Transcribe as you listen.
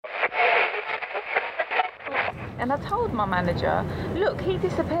and I told my manager, look, he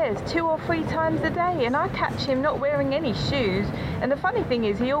disappears 2 or 3 times a day and I catch him not wearing any shoes. And the funny thing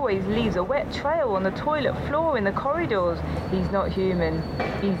is he always leaves a wet trail on the toilet floor in the corridors. He's not human.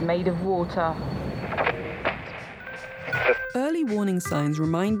 He's made of water. Early warning signs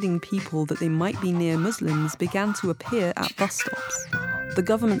reminding people that they might be near Muslims began to appear at bus stops. The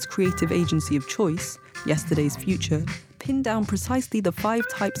government's creative agency of choice, Yesterday's Future, pinned down precisely the 5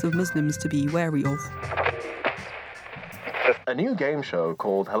 types of Muslims to be wary of. A new game show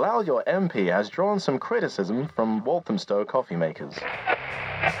called Halal Your MP has drawn some criticism from Walthamstow coffee makers.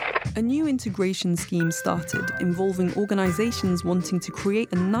 A new integration scheme started involving organisations wanting to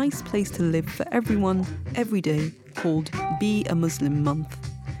create a nice place to live for everyone, every day, called Be a Muslim Month.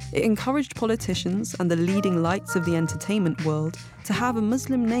 It encouraged politicians and the leading lights of the entertainment world to have a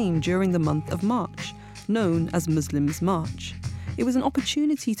Muslim name during the month of March, known as Muslims March. It was an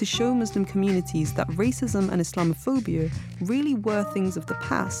opportunity to show Muslim communities that racism and Islamophobia really were things of the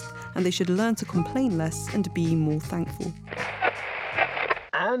past, and they should learn to complain less and be more thankful.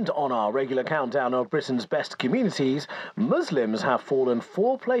 And on our regular countdown of Britain's best communities, Muslims have fallen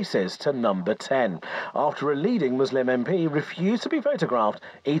 4 places to number 10, after a leading Muslim MP refused to be photographed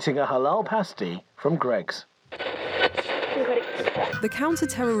eating a halal pasty from Greggs. The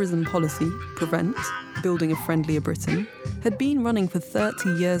counter-terrorism policy, Prevent, Building a Friendlier Britain, had been running for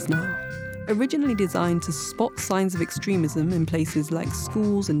 30 years now. Originally designed to spot signs of extremism in places like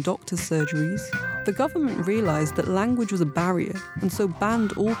schools and doctors' surgeries, the government realised that language was a barrier and so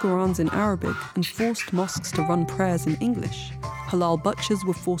banned all Qurans in Arabic and forced mosques to run prayers in English. Halal butchers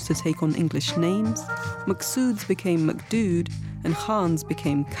were forced to take on English names, Maqsoods became Maqdood, and Khans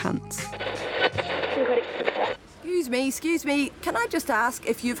became Kants. Excuse me, can I just ask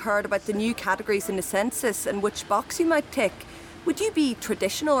if you've heard about the new categories in the census and which box you might tick? Would you be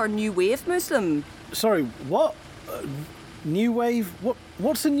traditional or new wave Muslim? Sorry, what? New wave?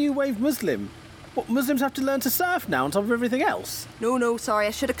 What's a new wave Muslim? What, Muslims have to learn to surf now on top of everything else? No, sorry,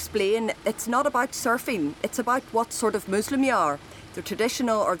 I should explain. It's not about surfing. It's about what sort of Muslim you are. The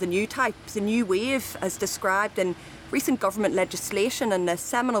traditional or the new type, the new wave, as described in recent government legislation and a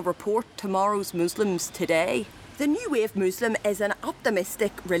seminal report, Tomorrow's Muslims Today. The New Wave Muslim is an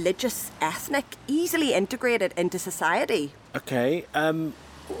optimistic, religious, ethnic, easily integrated into society. Okay,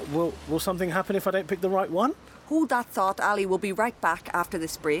 will something happen if I don't pick the right one? Hold that thought, Ali. We'll be right back after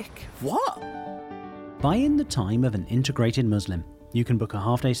this break. What? Buy in the time of an integrated Muslim. You can book a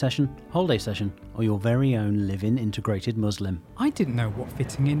half-day session, whole-day session, or your very own live-in integrated Muslim. I didn't know what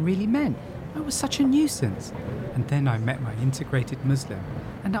fitting in really meant. I was such a nuisance. And then I met my integrated Muslim,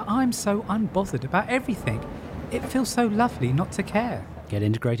 and I'm so unbothered about everything. It feels so lovely not to care. Get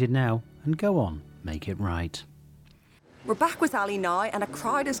integrated now and go on, make it right. We're back with Ali now and a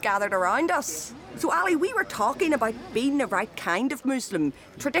crowd has gathered around us. So Ali, we were talking about being the right kind of Muslim,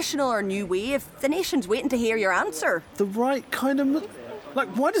 traditional or new wave. The nation's waiting to hear your answer. The right kind of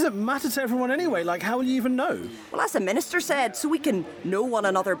why does it matter to everyone anyway? How will you even know? Well, as the minister said, so we can know one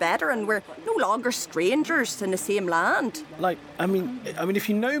another better and we're no longer strangers in the same land. I mean, if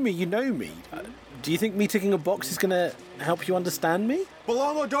you know me, you know me. Do you think me ticking a box is going to help you understand me?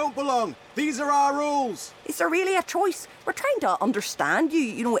 Belong or don't belong? These are our rules. Is there really a choice? We're trying to understand you.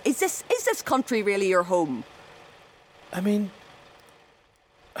 You know, is this country really your home? I mean,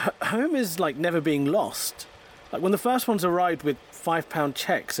 home is like never being lost. Like when the first ones arrived with £5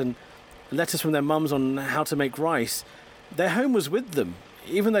 cheques and letters from their mums on how to make rice, their home was with them,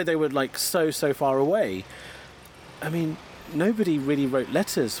 even though they were so far away. I mean, nobody really wrote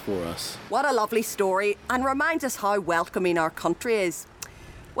letters for us. What a lovely story, and reminds us how welcoming our country is.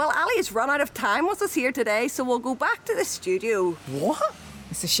 Well, Ali has run out of time with us here today, so we'll go back to the studio. What?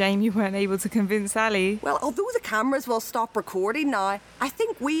 It's a shame you weren't able to convince Ali. Well, although the cameras will stop recording now, I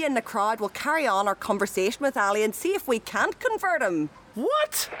think we in the crowd will carry on our conversation with Ali and see if we can't convert him.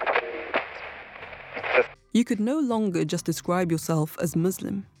 What? You could no longer just describe yourself as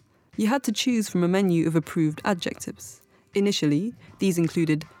Muslim. You had to choose from a menu of approved adjectives. Initially, these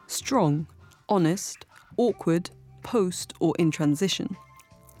included strong, honest, awkward, post, or in transition.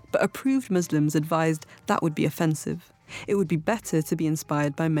 But approved Muslims advised that would be offensive. It would be better to be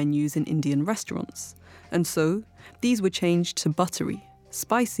inspired by menus in Indian restaurants. And so, these were changed to buttery,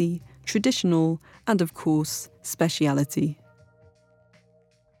 spicy, traditional, and of course, speciality.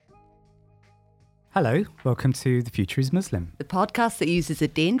 Hello, welcome to The Future is Muslim, the podcast that uses a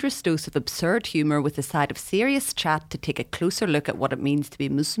dangerous dose of absurd humour with a side of serious chat to take a closer look at what it means to be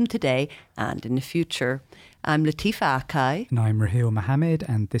Muslim today and in the future. I'm Latifa Akai. And I'm Raheel Mohammed,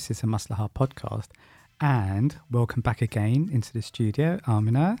 and this is a Maslahah podcast. And welcome back again into the studio,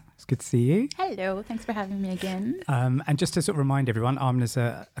 Amina. It's good to see you. Hello, thanks for having me again. And just to sort of remind everyone, Amina's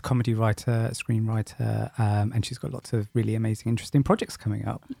a comedy writer, a screenwriter, and she's got lots of really amazing, interesting projects coming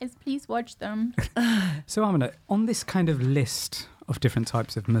up. Yes, please watch them. So, Amina, on this kind of list of different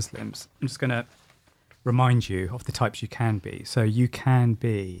types of Muslims, I'm just going to remind you of the types you can be. So you can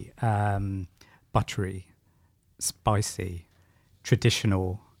be buttery, spicy,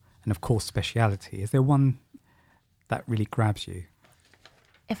 traditional, and of course speciality. Is there one that really grabs you?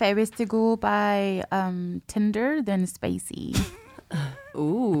 If I was to go by Tinder, then spicy.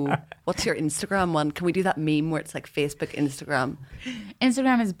 Ooh, what's your Instagram one? Can we do that meme where it's like Facebook, Instagram?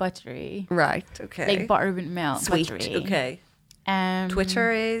 Instagram is buttery. Right, okay. Like butter wouldn't melt. Sweet, buttery. okay.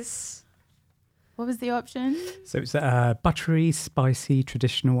 Twitter is... What was the option? So it's buttery, spicy,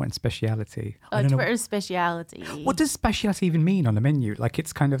 traditional, and speciality. Twitter's speciality. What does speciality even mean on the menu? Like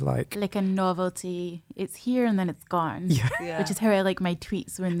it's kind of like a novelty. It's here and then it's gone. Yeah. Which is how I like my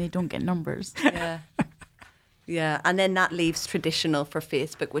tweets when they don't get numbers. Yeah. Yeah, and then that leaves traditional for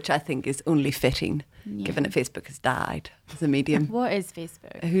Facebook, which I think is only fitting, given that Facebook has died as a medium. What is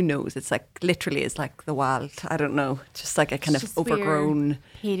Facebook? Who knows? It's like, literally, it's like the wild. I don't know. Just like a kind of overgrown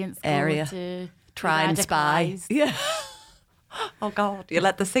area. Try and spy. Yeah. Oh, God. You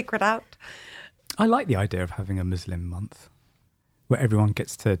let the secret out. I like the idea of having a Muslim month where everyone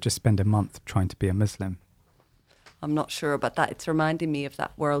gets to just spend a month trying to be a Muslim. I'm not sure about that. It's reminding me of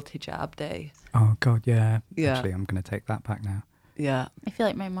that World Hijab Day. Oh, God, yeah. Yeah. Actually, I'm going to take that back now. Yeah. I feel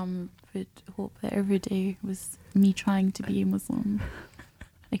like my mum would hope that every day was me trying to be a Muslim.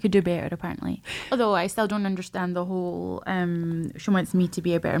 I could do better, apparently. Although I still don't understand the whole, she wants me to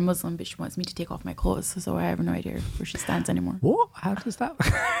be a better Muslim, but she wants me to take off my clothes, so I have no idea where she stands anymore. What? How does that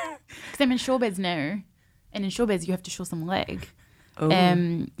work? Because I'm in showbiz now, and in showbiz you have to show some leg. Oh.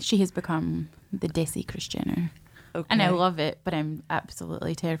 She has become the Desi Kris Jenner. Okay. And I love it, but I'm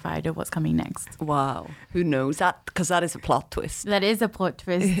absolutely terrified of what's coming next. Wow. Who knows? Because that is a plot twist. That is a plot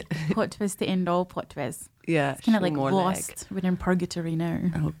twist. Plot twist to end all plot twists. Yeah. It's kind of like Lost. We're in purgatory now.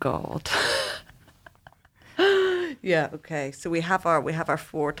 Oh, God. Yeah, okay. So we have our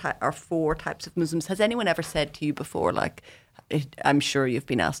four types of Muslims. Has anyone ever said to you before, like, I'm sure you've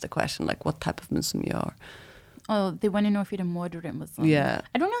been asked a question, like, what type of Muslim you are? Oh, they want to know if you're a moderate Muslim. Yeah.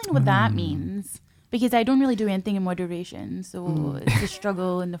 I don't really know what that means. Because I don't really do anything in moderation, so it's a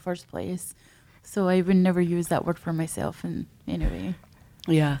struggle in the first place. So I would never use that word for myself in any way.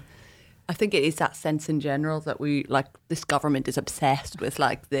 Yeah. I think it is that sense in general that we, like, this government is obsessed with,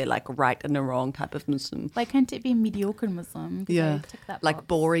 like, the, like, right and the wrong type of Muslim. Why can't it be mediocre Muslim? Yeah. Like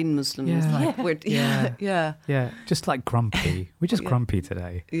boring Muslims. Yeah. Like, we're, yeah. Yeah, just like grumpy. We're just grumpy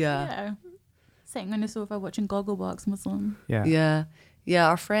today. Yeah. Sitting on the sofa watching Gogglebox Muslim. Yeah. Yeah. Yeah,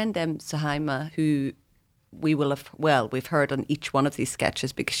 our friend Suhaima, who we've heard on each one of these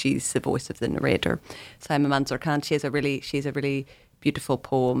sketches because she's the voice of the narrator, Suhaima Manzoor Khan. She has a really beautiful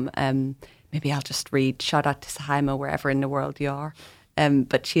poem. Maybe I'll just read. Shout out to Suhaima wherever in the world you are.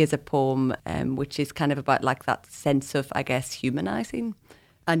 But she has a poem which is kind of about like that sense of, I guess, humanizing.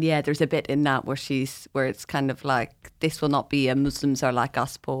 And yeah, there's a bit in that where it's kind of like, this will not be a Muslims are like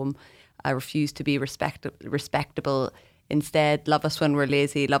us poem. I refuse to be respectable. Instead, love us when we're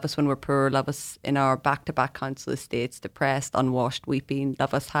lazy, love us when we're poor, love us in our back-to-back council estates, depressed, unwashed, weeping,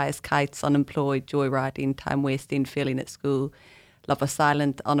 love us high as kites, unemployed, joyriding, time-wasting, failing at school, love us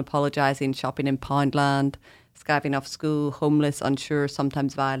silent, unapologising, shopping in Poundland, skiving off school, homeless, unsure,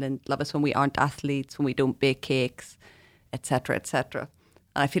 sometimes violent, love us when we aren't athletes, when we don't bake cakes, etc., etc.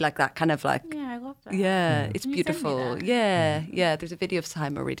 And I feel like that kind of like... Yeah, I love that. Yeah, it's Can you send me beautiful. that? Yeah. There's a video of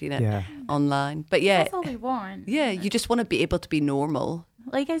Suhaima reading it online. But yeah. That's all we want. Yeah, you just want to be able to be normal.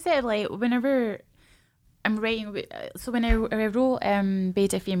 Like I said, like whenever I'm writing, so when I wrote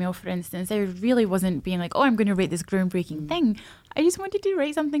Beta Female, for instance, I really wasn't being like, oh, I'm going to write this groundbreaking thing. I just wanted to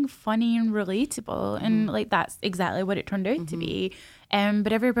write something funny and relatable. And like that's exactly what it turned out to be.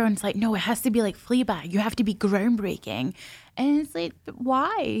 But everyone's like, no, it has to be like Fleabag. You have to be groundbreaking. And it's like, but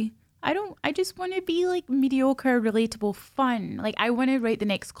why? I just want to be like mediocre, relatable, fun. Like I want to write the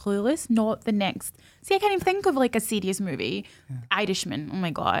next Clueless, not the next. See, I can't even think of like a serious movie. Irishman. Oh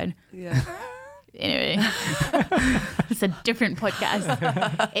my God. Yeah. Anyway, it's a different podcast.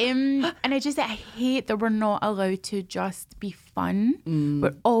 And I hate that we're not allowed to just be fun.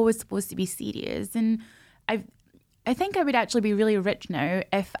 We're always supposed to be serious. And I think I would actually be really rich now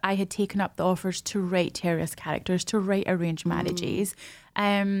if I had taken up the offers to write terrorist characters, to write arranged marriages,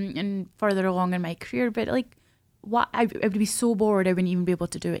 and further along in my career. But like, what I would be so bored I wouldn't even be able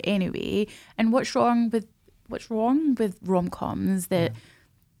to do it anyway. And what's wrong with rom-coms that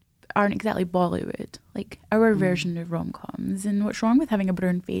aren't exactly Bollywood, like our version of rom-coms. And what's wrong with having a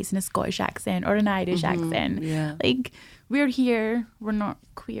brown face and a Scottish accent or an Irish accent? Yeah. Like, we're here, we're not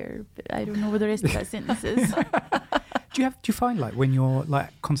queer, but I don't know what the rest of that sentence is. Do you find like when you're like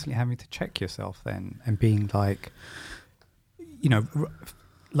constantly having to check yourself then and being like, you know,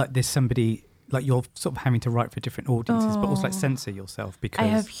 like there's somebody like you're sort of having to write for different audiences, but also like censor yourself because I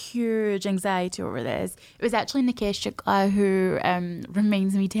have huge anxiety over this. It was actually Nikesh Chukla who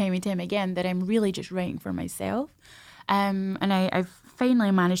reminds me time and time again that I'm really just writing for myself. And I've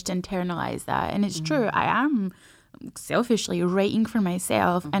finally managed to internalize that. And it's true, I am selfishly writing for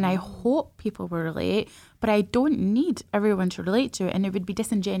myself and I hope people will relate, but I don't need everyone to relate to it, and it would be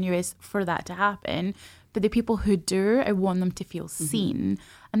disingenuous for that to happen. But the people who do, I want them to feel seen.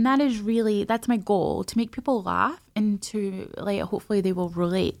 And that is really, that's my goal, to make people laugh and to, like, hopefully they will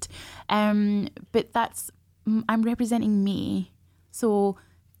relate. But that's, I'm representing me. So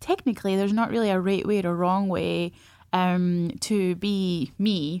technically there's not really a right way or a wrong way to be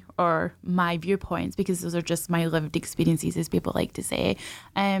me or my viewpoints, because those are just my lived experiences, as people like to say.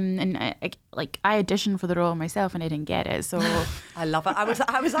 And I auditioned for the role myself and I didn't get it. So I love it. I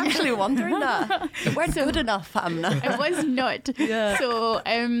was actually wondering that. You weren't good enough, Amna. I was not. Yeah. So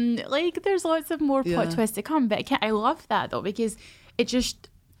like there's lots of more plot twists to come, but I love that though, because it just,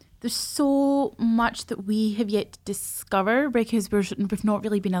 there's so much that we have yet to discover because we've not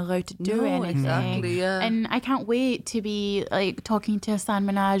really been allowed to do anything. Exactly, yeah. And I can't wait to be like talking to Hassan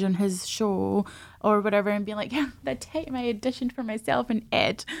Minhaj on his show or whatever and being like, yeah, that time I auditioned for myself and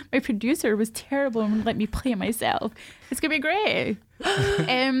Ed, my producer, was terrible and wouldn't let me play myself. It's going to be great.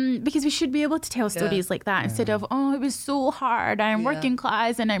 Because we should be able to tell stories like that instead of, oh, it was so hard, I'm working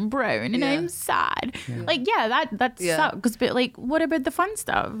class and I'm brown and I'm sad. Like, that sucks, but like, what about the fun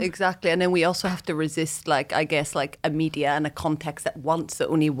stuff? Exactly. And then we also have to resist, like, I guess, like a media and a context that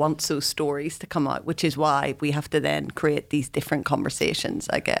only wants those stories to come out, which is why we have to then create these different conversations,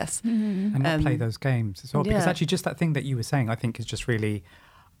 I guess. And not play those games as well. Because actually just that thing that you were saying, I think is just really,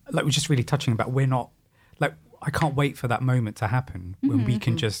 like, we're just really touching about, we're not, like, I can't wait for that moment to happen when we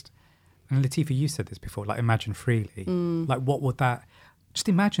can just, and Latifa, you said this before, like imagine freely. Like what would that, just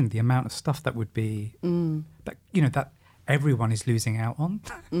imagine the amount of stuff that would be, that, you know, that everyone is losing out on.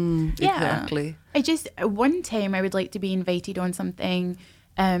 Exactly. One time I would like to be invited on something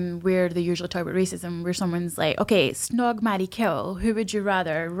where they usually talk about racism, where someone's like, okay, snog, marry, kill. Who would you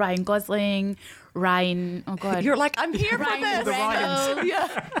rather? Ryan Gosling, Ryan, oh God. You're like, I'm here Ryan for this.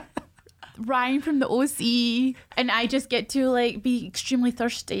 Reynolds. Ryan from the OC, and I just get to like be extremely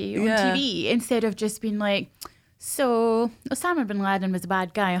thirsty on TV instead of just being like, so Osama bin Laden was a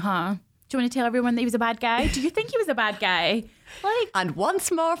bad guy, huh? Do you want to tell everyone that he was a bad guy? Do you think he was a bad guy? Like, and once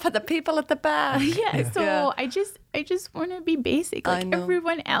more for the people at the back. So I just want to be basic like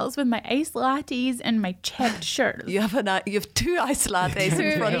everyone else with my iced lattes and my checked shirts. You have two iced lattes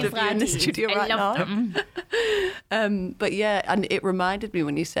in front of you in the studio right now. But yeah, and it reminded me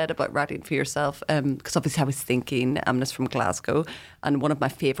when you said about writing for yourself, because obviously I was thinking, Amna's from Glasgow, and one of my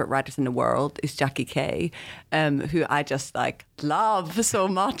favourite writers in the world is Jackie Kay, who I just like love so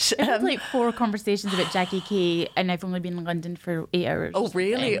much. I had like 4 conversations about Jackie Kay, and I've only been in London for 8 hours. Oh,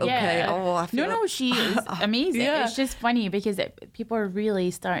 really? Okay. Oh, I feel No, she is amazing. It's just funny because people are really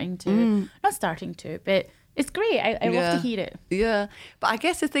starting to, not starting to, but it's great. I love to hear it. Yeah. But I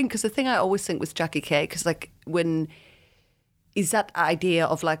guess the thing I always think with Jackie Kay, because like is that idea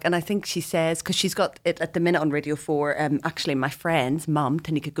of like, and I think she says, because she's got it at the minute on Radio 4, actually my friend's mum,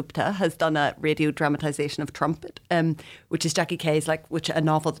 Tanika Gupta, has done a radio dramatisation of Trumpet, which is Jackie Kay's, like, which a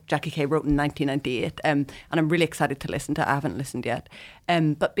novel that Jackie Kay wrote in 1998, and I'm really excited to listen to it. I haven't listened yet.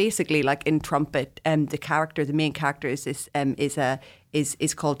 But basically, like in Trumpet, the main character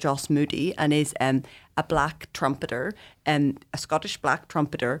is called Joss Moody, and is a black trumpeter, a Scottish black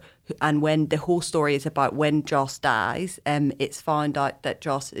trumpeter, and when the whole story is about when Joss dies, it's found out that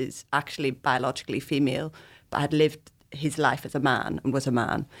Joss is actually biologically female, but had lived his life as a man and was a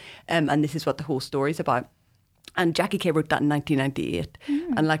man, and this is what the whole story is about. And Jackie Kay wrote that in 1998,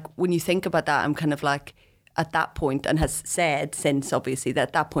 and like when you think about that, I'm kind of like, at that point, and has said since, obviously, that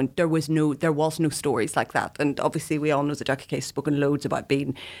at that point there was no stories like that. And obviously we all know that Jackie Kay's spoken loads about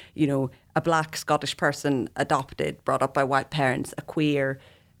being, you know, a black Scottish person, adopted, brought up by white parents, a queer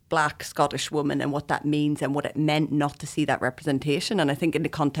black Scottish woman, and what that means and what it meant not to see that representation. And I think in the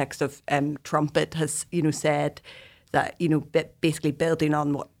context of Trumpet has, you know, said that, you know, basically building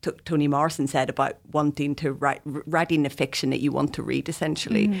on what Toni Morrison said about wanting to writing the fiction that you want to read,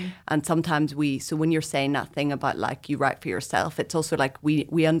 essentially. And sometimes so when you're saying that thing about like you write for yourself, it's also like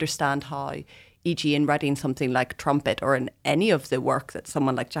we understand how e.g. in writing something like Trumpet or in any of the work that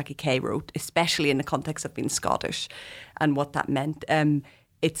someone like Jackie Kay wrote, especially in the context of being Scottish and what that meant.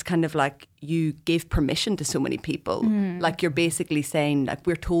 It's kind of like you give permission to so many people. Like you're basically saying, like,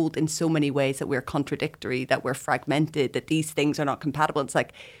 we're told in so many ways that we're contradictory, that we're fragmented, that these things are not compatible. It's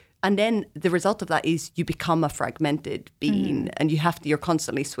like, and then the result of that is you become a fragmented being and you're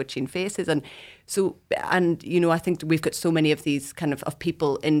constantly switching faces. And so, and, you know, I think we've got so many of these kind of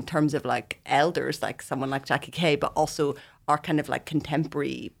people in terms of like elders, like someone like Jackie Kay, but also our kind of like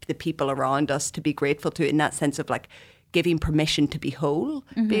contemporary, the people around us to be grateful to in that sense of like giving permission to be whole,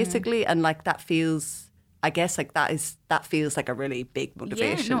 basically. And like that feels, I guess like that feels like a really big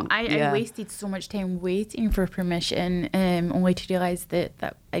motivation. Yeah, no, I wasted so much time waiting for permission, only to realise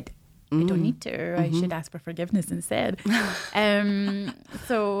that I don't need to, or I should ask for forgiveness instead.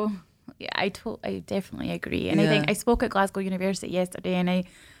 So yeah, I definitely agree. And I think I spoke at Glasgow University yesterday, and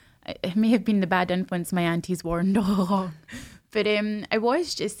it may have been the bad influence my aunties warned all along. But I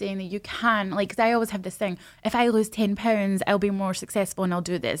was just saying that you can, like, because I always have this thing, if I lose 10 pounds, I'll be more successful and I'll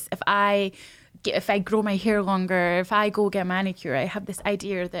do this. If I grow my hair longer, if I go get a manicure, I have this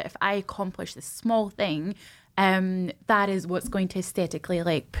idea that if I accomplish this small thing, that is what's going to aesthetically,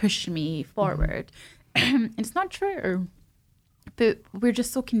 like, push me forward. And it's not true. But we're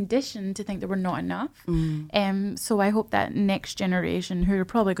just so conditioned to think that we're not enough. So I hope that next generation, who are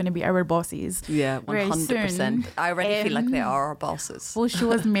probably going to be our bosses, 100%. I already feel like they are our bosses. Will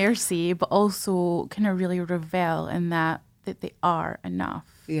show us mercy, but also kind of really revel in that they are enough.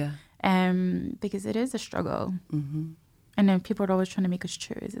 Yeah. Because it is a struggle. And then people are always trying to make us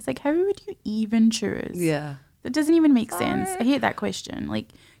choose. It's like, how would you even choose? Yeah. That doesn't even make sense. I hate that question. Like,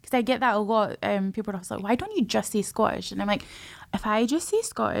 because I get that a lot. People are also like, why don't you just say Scottish? And I'm like, if I just say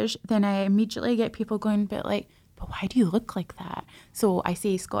Scottish, then I immediately get people going, but why do you look like that? So I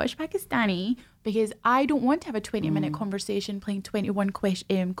say Scottish Pakistani because I don't want to have a 20-minute conversation playing 21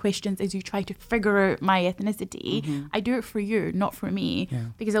 questions as you try to figure out my ethnicity. I do it for you, not for me. Yeah.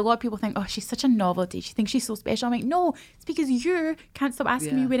 Because a lot of people think, oh, she's such a novelty. She thinks she's so special. I'm like, no, it's because you can't stop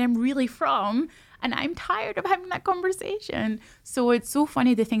asking me where I'm really from. And I'm tired of having that conversation. So it's so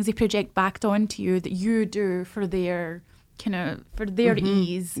funny the things they project back onto you that you do for their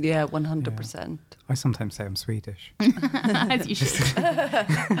ease. Yeah, 100%. I sometimes say I'm Swedish. As you should.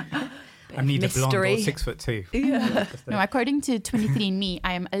 I'm neither blonde or 6'2". Yeah. No, according to 23andMe,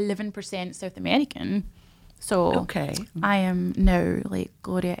 I am 11% South American. So I am now like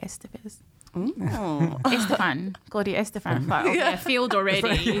Gloria Estefan. Gloria Estefan. But I failed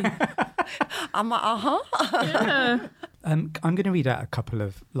already. I'm like, Yeah. I'm going to read out a couple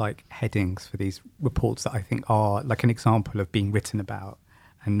of like headings for these reports that I think are like an example of being written about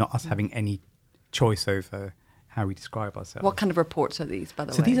and not us having any choice over how we describe ourselves. What kind of reports are these, by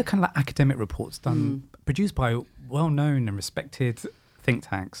the way? So these are kind of like academic reports produced by well-known and respected think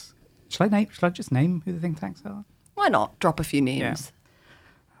tanks. Shall I just name who the think tanks are? Why not? Drop a few names. Yeah.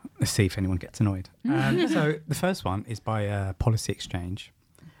 Let's see if anyone gets annoyed. So the first one is by Policy Exchange.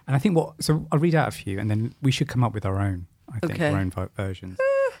 And I think so I'll read out a few and then we should come up with our own, I think, our own versions.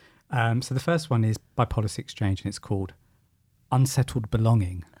 So the first one is by Policy Exchange and it's called Unsettled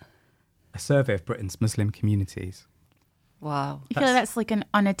Belonging, a survey of Britain's Muslim communities. Wow. I feel like that's like an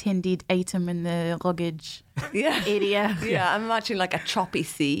unattended item in the luggage area. Yeah, I'm imagining like a choppy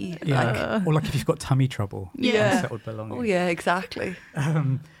sea. Yeah, or like if you've got tummy trouble. Yeah. Unsettled Belonging. Oh, yeah, exactly.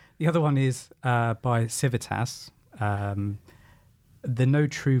 The other one is by Civitas, The No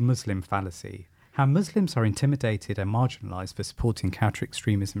True Muslim Fallacy, how Muslims are intimidated and marginalised for supporting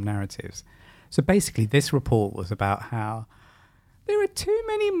counter-extremism narratives. So basically this report was about how there are too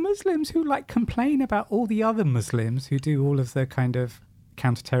many Muslims who like complain about all the other Muslims who do all of the kind of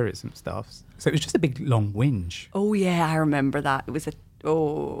counter-terrorism stuff. So it was just a big long whinge. Oh yeah, I remember that. It was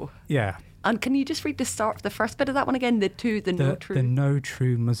Yeah. And can you just read the first bit of that one again? The no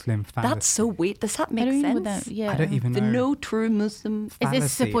true Muslim fallacy. That's so weird. Does that make sense? I don't even know. The no true Muslim fallacy. Is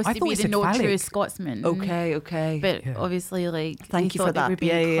this supposed to be the no true Scotsman? Okay. But obviously, like, thank you for that.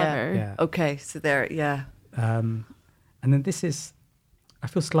 Yeah. Okay, so there, and then this is, I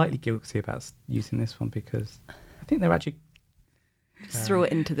feel slightly guilty about using this one because I think they're actually... Just throw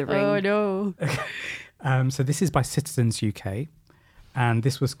it into the ring. Oh, no. So this is by Citizens UK, and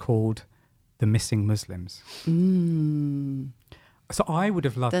this was called The Missing Muslims. So I would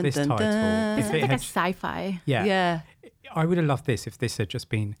have loved this title. It sounds like a sci-fi. Yeah. I would have loved this if this had just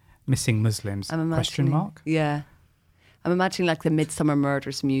been Missing Muslims, question mark. Yeah. I'm imagining like the Midsummer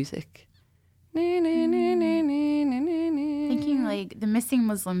Murders music. Thinking like the missing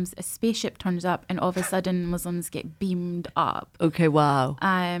Muslims, a spaceship turns up and all of a sudden Muslims get beamed up. Okay, wow.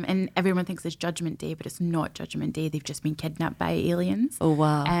 And everyone thinks it's Judgment Day, but it's not Judgment Day. They've just been kidnapped by aliens. Oh,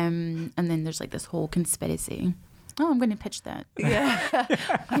 wow. And then there's like this whole conspiracy. Oh, I'm going to pitch that. Yeah.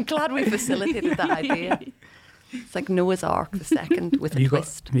 I'm glad we facilitated that idea. It's like Noah's Ark, the second, with a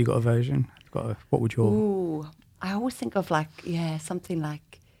twist. Have you got a version? What would your... Ooh, I always think of something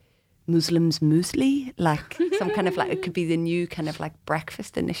like Muslims muesli, like some kind of it could be the new kind of like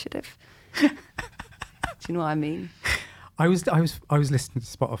breakfast initiative. Do you know what I mean? I was listening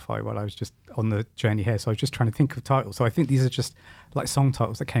to Spotify while I was just on the journey here, so I was just trying to think of titles. So I think these are just like song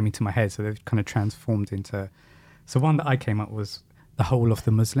titles that came into my head, so they've kind of transformed into... So one that I came up was The Whole of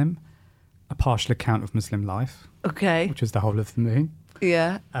the Muslim, a partial account of Muslim life. Okay. Which is The Whole of the Moon.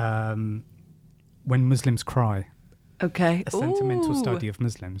 Yeah. When Muslims Cry. Okay. A sentimental study of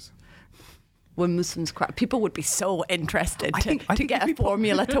Muslims. When Muslims cry, people would be so interested to get a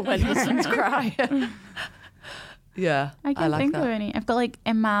formula to when Muslims cry. Yeah, I can't like think that. of any. I've got like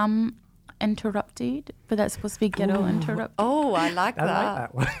Imam Interrupted, but that's supposed to be Ghetto Interrupted. Oh, I like that. I like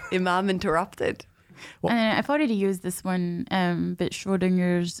that one. Imam Interrupted. And then I've already used this one, but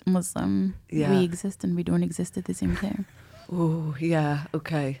Schrodinger's Muslim. Yeah. We exist and we don't exist at the same time. Oh, yeah,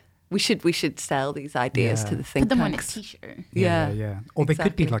 okay. We should sell these ideas to the think Put them on a tanks. t-shirt. Yeah. Or they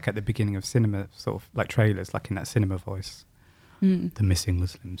could be exactly. like at the beginning of cinema, sort of like trailers, like in that cinema voice. The missing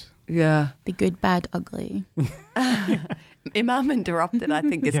Muslims. Yeah. The good, bad, ugly. Imam Interrupted, I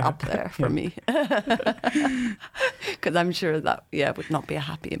think, is Yeah. up there for me. Because I'm sure that, would not be a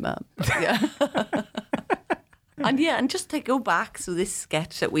happy Imam. Yeah. And just to go back, so this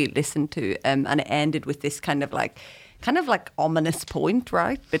sketch that we listened to, and it ended with this kind of like ominous point,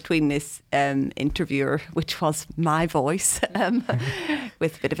 right, between this interviewer, which was my voice,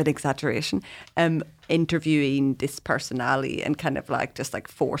 with a bit of an exaggeration, interviewing this personality and kind of like just like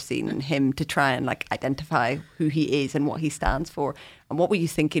forcing him to try and like identify who he is and what he stands for. And what were you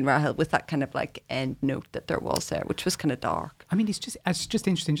thinking, Rahel, with that kind of like end note that there was there, which was kind of dark? I mean, it's just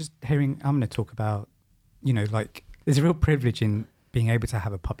interesting just hearing Amna talk about, like there's a real privilege in being able to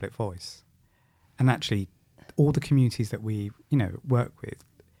have a public voice. And actually, all the communities that we, work with,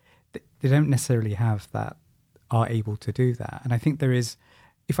 they don't necessarily have that, are able to do that. And I think there is,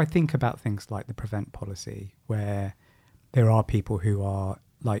 if I think about things like the Prevent policy, where there are people who are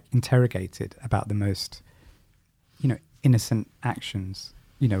like interrogated about the most, innocent actions,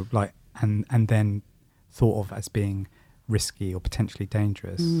 like, and then thought of as being risky or potentially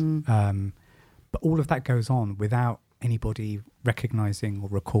dangerous. But all of that goes on without anybody recognising or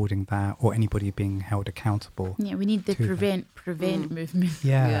recording that, or anybody being held accountable. Yeah, we need the prevent movement.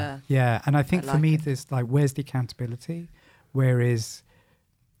 Yeah. And I think I for me, like it. there's like, where's the accountability? Whereas,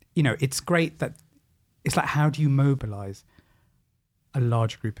 it's great that it's like, how do you mobilise a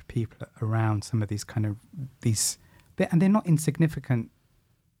large group of people around some of these kind of and they're not insignificant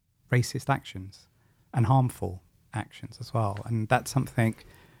racist actions and harmful actions as well. And that's something,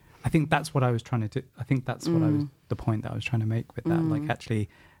 I think that's what I was trying to do. I think that's what the point that I was trying to make with that. Like, actually,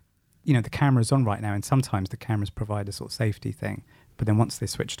 the camera's on right now, and sometimes the cameras provide a sort of safety thing. But then once they're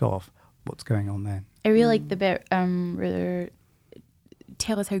switched off, what's going on then? I really like the bit where they're,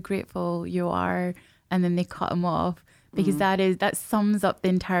 tell us how grateful you are, and then they cut him off, because that sums up the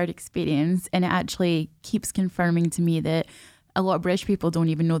entire experience, and it actually keeps confirming to me that a lot of British people don't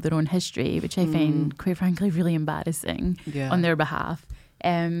even know their own history, which I find, quite frankly, really embarrassing on their behalf.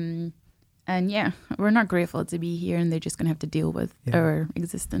 And we're not grateful to be here, and they're just going to have to deal with our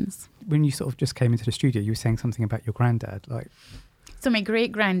existence. When you sort of just came into the studio, you were saying something about your granddad, like. So my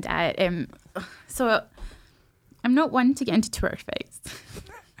great granddad. So I'm not one to get into Twitter fights.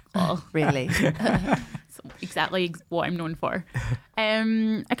 Oh, really? So exactly what I'm known for.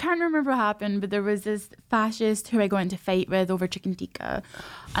 I can't remember what happened, but there was this fascist who I got into a fight with over chicken tikka,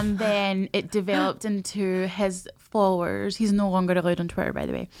 and then it developed into his followers. He's no longer allowed on Twitter, by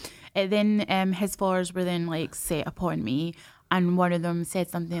the way. Then his followers were then like set upon me, and one of them said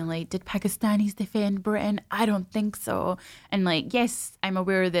something like, "Did Pakistanis defend Britain? I don't think so." And like, yes, I'm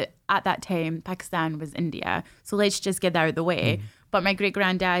aware that at that time Pakistan was India, so let's just get that out of the way. But my great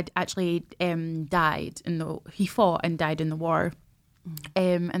granddad actually died he fought and died in the war,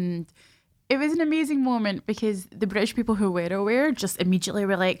 and it was an amazing moment, because the British people who were aware just immediately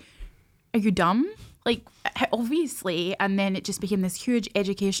were like, "Are you dumb?" Like, obviously. And then it just became this huge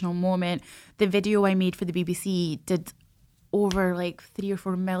educational moment. The video I made for the BBC did over like 3 or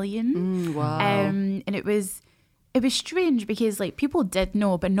 4 million. Wow. And it was it was strange because like people did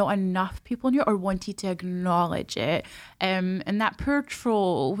know, but not enough people knew or wanted to acknowledge it. And that poor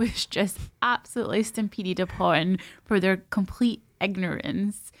troll was just absolutely stampeded upon for their complete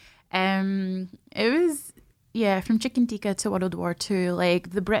ignorance. It was, from Chicken Tikka to World War II,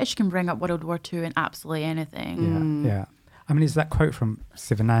 like the British can bring up World War II and absolutely anything. Yeah. I mean, is that quote from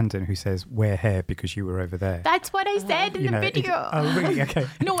Sivanandan who says, "Wear hair because you were over there"? That's what I said in the video. Oh, really? Okay.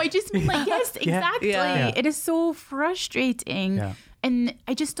 No, I just mean like, yes, exactly. Yeah. It is so frustrating. Yeah. And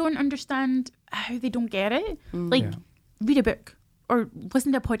I just don't understand how they don't get it. Like, read a book or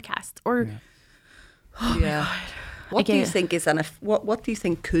listen to a podcast or... Yeah. What do you think is, and what do you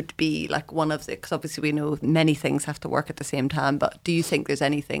think could be like one of the, because obviously we know many things have to work at the same time, but do you think there's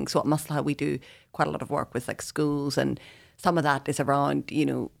anything, so at Maslaha we do quite a lot of work with like schools, and some of that is around, you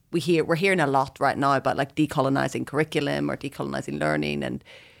know, we're hearing a lot right now about like decolonising curriculum or decolonising learning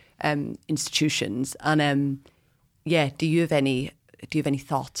and institutions. And do you have any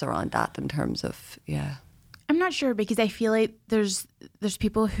thoughts around that in terms of I'm not sure, because I feel like there's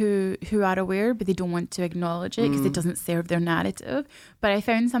people who are aware but they don't want to acknowledge it because it doesn't serve their narrative. But I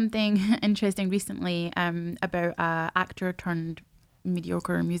found something interesting recently about an actor turned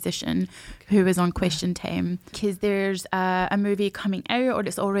mediocre musician who was on Question Time, because there's a movie coming out, or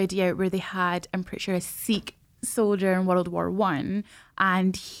it's already out, where they had, I'm pretty sure, a Sikh soldier in World War I,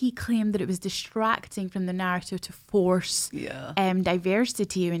 and he claimed that it was distracting from the narrative to force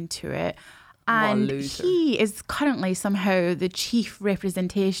diversity into it. And he is currently somehow the chief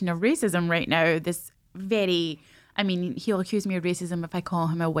representation of racism right now. This he'll accuse me of racism if I call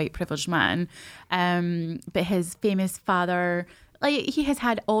him a white privileged man. But his famous father, like, he has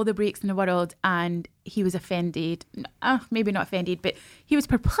had all the breaks in the world, and he was offended. Maybe not offended, but he was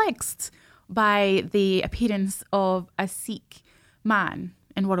perplexed by the appearance of a Sikh man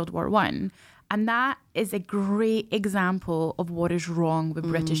in World War I. And that is a great example of what is wrong with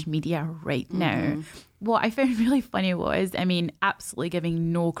British media right now. What I found really funny was, absolutely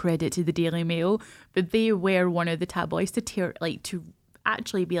giving no credit to the Daily Mail, but they were one of the tabloids to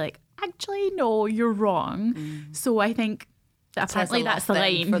actually be like, actually, no, you're wrong. So I think apparently that's the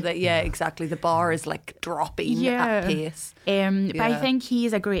line. Exactly. The bar is like dropping at pace. But I think he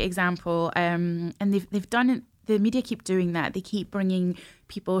is a great example. And they've done it. The media keep doing that. They keep bringing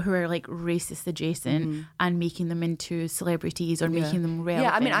people who are like racist adjacent and making them into celebrities or making them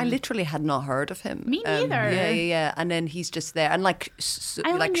relevant. I literally had not heard of him. Me neither. And then he's just there, and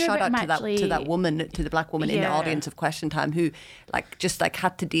shout out to that woman, to the black woman in the audience of Question Time, who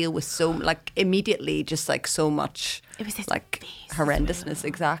had to deal with so immediately so much. It was his horrendousness.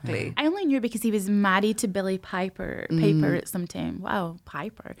 Exactly. I only knew because he was married to Billy Piper at some time. Wow,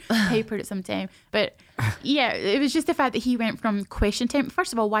 Piper at some time. But it was just the fact that he went from Question Time.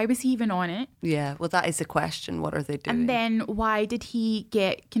 First of all, why was he even on it? Yeah, well, that is the question. What are they doing? And then why did he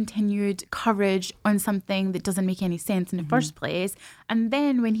get continued coverage on something that doesn't make any sense in the first place? And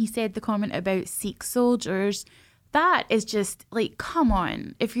then when he said the comment about Sikh soldiers, that is just like, come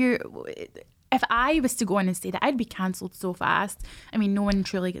on. If I was to go on and say that, I'd be cancelled so fast. No one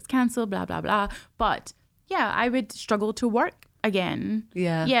truly gets cancelled, blah, blah, blah. But I would struggle to work again.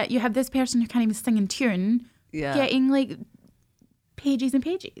 Yeah, you have this person who can't even sing in tune getting pages and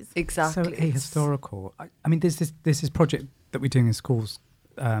pages. Exactly. So ahistorical. There's this project that we're doing in schools.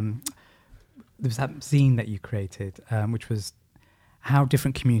 There was that zine that you created, which was how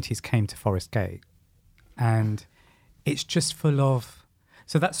different communities came to Forest Gate. And it's just full of...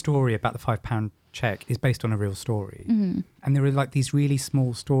 So that story about the £5 cheque is based on a real story. And there are these really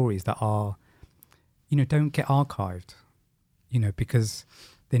small stories that are, don't get archived, because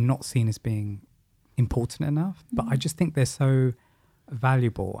they're not seen as being important enough. But I just think they're so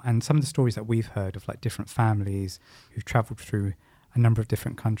valuable. And some of the stories that we've heard of different families who've travelled through a number of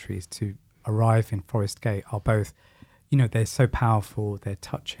different countries to arrive in Forest Gate are both, they're so powerful, they're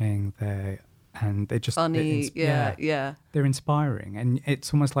touching, they're just funny. They're inspiring. And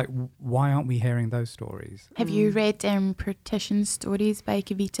it's almost like, why aren't we hearing those stories? Have you read Partition Stories by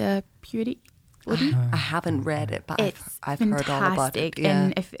Kavita Puri? I haven't read it, but I've heard all about it.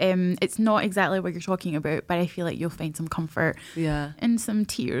 And if it's not exactly what you're talking about, but I feel like you'll find some comfort and some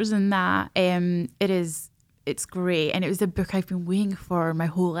tears in that. It's great, and it was a book I've been waiting for my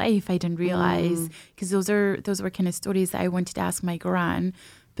whole life. I didn't realise, because those were kind of stories that I wanted to ask my gran,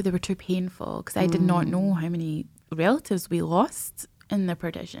 but they were too painful because I did not know how many relatives we lost in the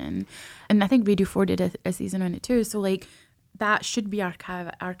partition. And I think Radio 4 did a season on it too. So that should be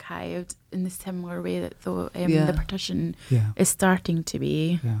archived in the similar way that the partition is starting to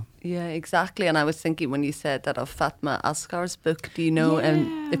be. Yeah, exactly. And I was thinking when you said that of Fatma Asghar's book, do you know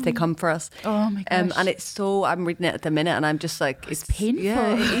If They Come For Us? Oh my gosh. And it's so, I'm reading it at the minute and I'm just like, it's painful.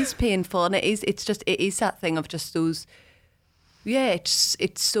 Yeah, it is painful. And it is that thing of just those, it's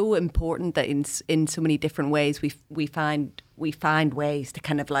so important that in so many different ways we find ways to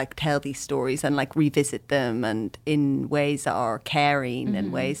kind of like tell these stories and like revisit them, and in ways that are caring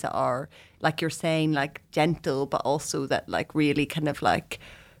and ways that are, like you're saying, like gentle, but also that like really kind of like,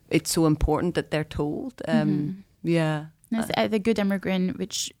 it's so important that they're told. Yeah. The Good Immigrant,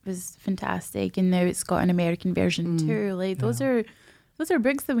 which was fantastic, and now it's got an American version too. Like those are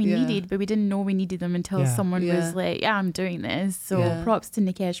books that we needed, but we didn't know we needed them until someone was like, "Yeah, I'm doing this." So props to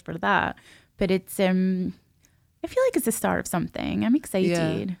Nikesh for that. But it's I feel like it's the start of something. I'm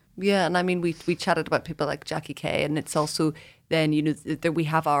excited. Yeah, and I mean, we chatted about people like Jackie Kay, and it's also then, you know, we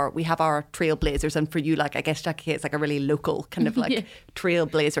have our trailblazers, and for you, like, I guess Jackie Kay is like a really local kind of like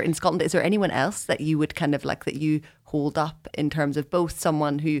trailblazer in Scotland. Is there anyone else that you would kind of like, that you hold up in terms of both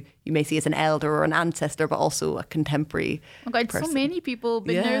someone who you may see as an elder or an ancestor, but also a contemporary? Oh God, person? So many people,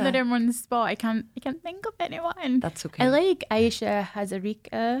 but now that I'm on the spot, I can't think of anyone. That's okay. I like Aisha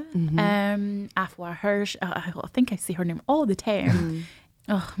Hazarika, Afua Hirsch. I think I say her name all the time.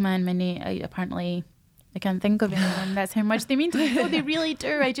 Oh man, apparently I can't think of anyone. That's how much they mean to people. They really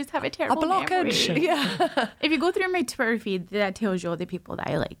do. I just have a terrible blockage. memory. Yeah. If you go through my Twitter feed, that tells you all the people that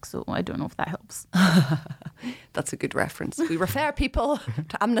I like. So I don't know if that helps. That's a good reference. We refer people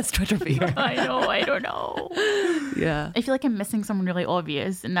to Amna's Twitter feed. I know. I don't know. Yeah. I feel like I'm missing someone really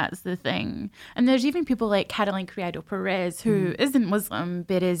obvious, and that's the thing. And there's even people like Caroline Criado Perez, who isn't Muslim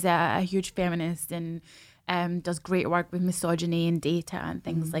but is a huge feminist and does great work with misogyny and data and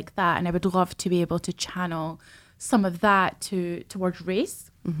things like that. And I would love to be able to channel some of that towards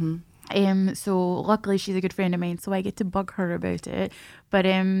race. So luckily she's a good friend of mine, so I get to bug her about it. But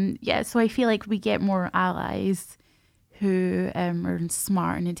so I feel like we get more allies who are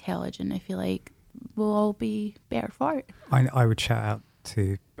smart and intelligent. I feel like we'll all be better for it. I would shout out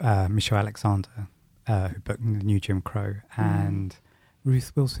to Michelle Alexander, who booked The New Jim Crow, and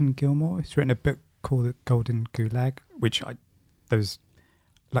Ruth Wilson Gilmore, who's written a book called The Golden Gulag, which those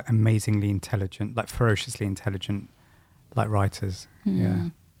like amazingly intelligent, like ferociously intelligent, like writers. Yeah.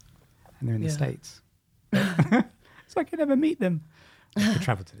 And they're in the States. So I can never meet them. I could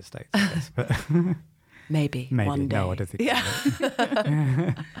travel to the States, I guess, but maybe one day. No, I don't think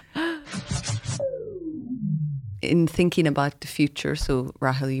so. In thinking about the future, so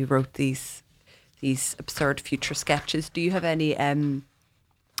Rahel, you wrote these absurd future sketches. Do you have any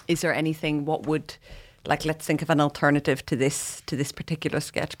is there anything, what would, like, let's think of an alternative to this particular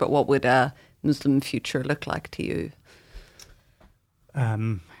sketch, but what would a Muslim future look like to you?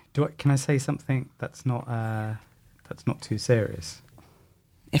 Can I say something that's not too serious?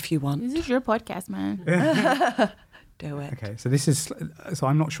 If you want. This is your podcast, man. Do it. Okay, so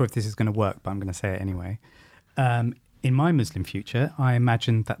I'm not sure if this is going to work, but I'm going to say it anyway. In my Muslim future, I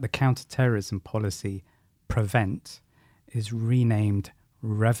imagine that the counter-terrorism policy PREVENT is renamed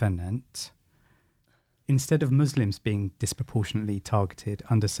REVENANT. Instead of Muslims being disproportionately targeted,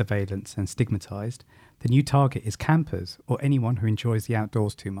 under surveillance and stigmatised, the new target is campers or anyone who enjoys the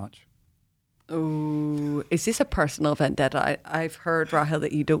outdoors too much. Oh, is this a personal vendetta? I've heard, Rahel,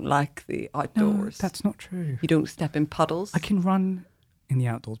 that you don't like the outdoors. No, that's not true. You don't step in puddles? I can run in the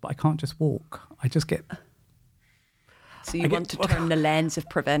outdoors, but I can't just walk. I just get... So you want to turn the lens of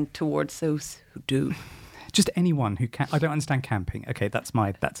PREVENT towards those who do? Just anyone who can. I don't understand camping. Okay, that's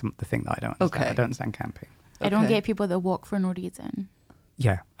the thing that I don't understand. Okay. I don't understand camping. I don't get people that walk for no reason.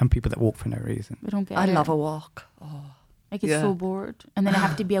 Yeah, and people that walk for no reason. I don't get I it. love a walk. Oh. I get so bored. And then I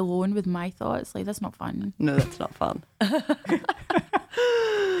have to be alone with my thoughts. Like, that's not fun. No, that's not fun.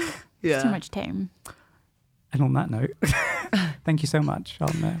 It's too much time. And on that note, thank you so much,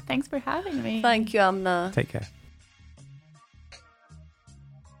 Amna. Thanks for having me. Thank you, Amna. Take care.